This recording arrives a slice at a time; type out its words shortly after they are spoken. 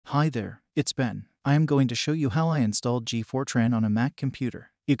Hi there, it's Ben. I am going to show you how I installed gfortran on a Mac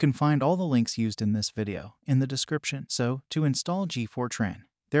computer. You can find all the links used in this video in the description. So, to install gfortran,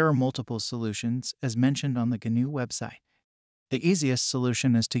 there are multiple solutions as mentioned on the GNU website. The easiest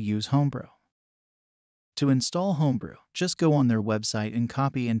solution is to use Homebrew. To install Homebrew, just go on their website and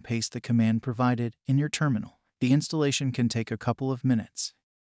copy and paste the command provided in your terminal. The installation can take a couple of minutes.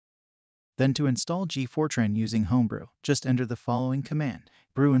 Then to install gfortran using Homebrew, just enter the following command: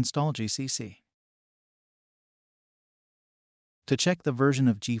 brew install gcc. To check the version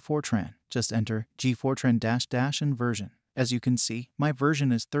of gfortran, just enter gfortran -- and version. As you can see, my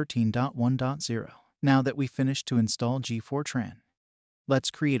version is 13.1.0. Now that we finished to install gfortran, let's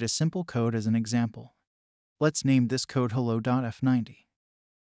create a simple code as an example. Let's name this code hello.f90.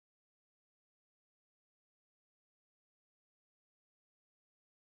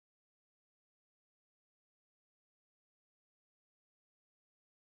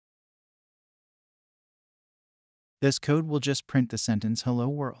 This code will just print the sentence "Hello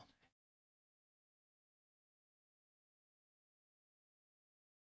World."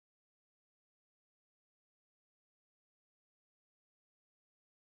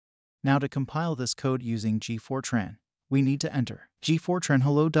 Now to compile this code using gfortran, we need to enter gfortran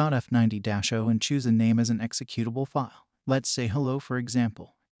hello.f90-o and choose a name as an executable file. Let's say hello for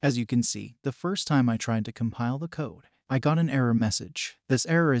example. As you can see, the first time I tried to compile the code, I got an error message. This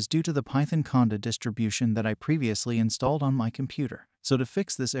error is due to the Python Conda distribution that I previously installed on my computer. So to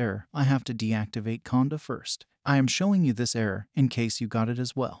fix this error, I have to deactivate Conda first. I am showing you this error in case you got it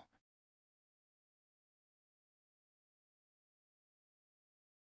as well.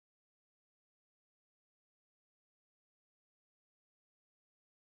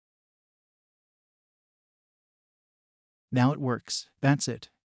 Now it works. That's it.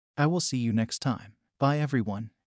 I will see you next time. Bye everyone.